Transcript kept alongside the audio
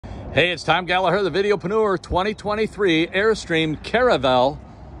Hey, it's Tom Gallagher, the Videopreneur 2023 Airstream Caravel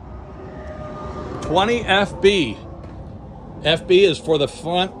 20Fb. FB is for the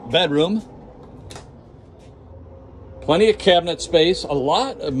front bedroom. Plenty of cabinet space,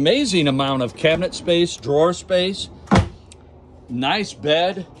 amazing amount of cabinet space, drawer space, nice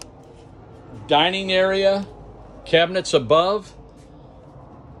bed, dining area, cabinets above.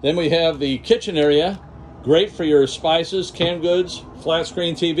 Then we have the kitchen area, great for your spices, canned goods, flat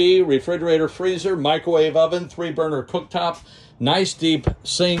screen TV, refrigerator, freezer, microwave oven, 3-burner cooktop, nice deep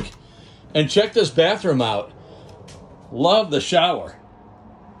sink. And check this bathroom out. Love the shower.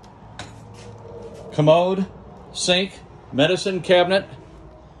 Commode, sink, medicine cabinet.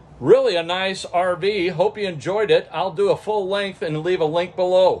 Really a nice RV. Hope you enjoyed it. I'll do a full length and leave a link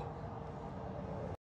below.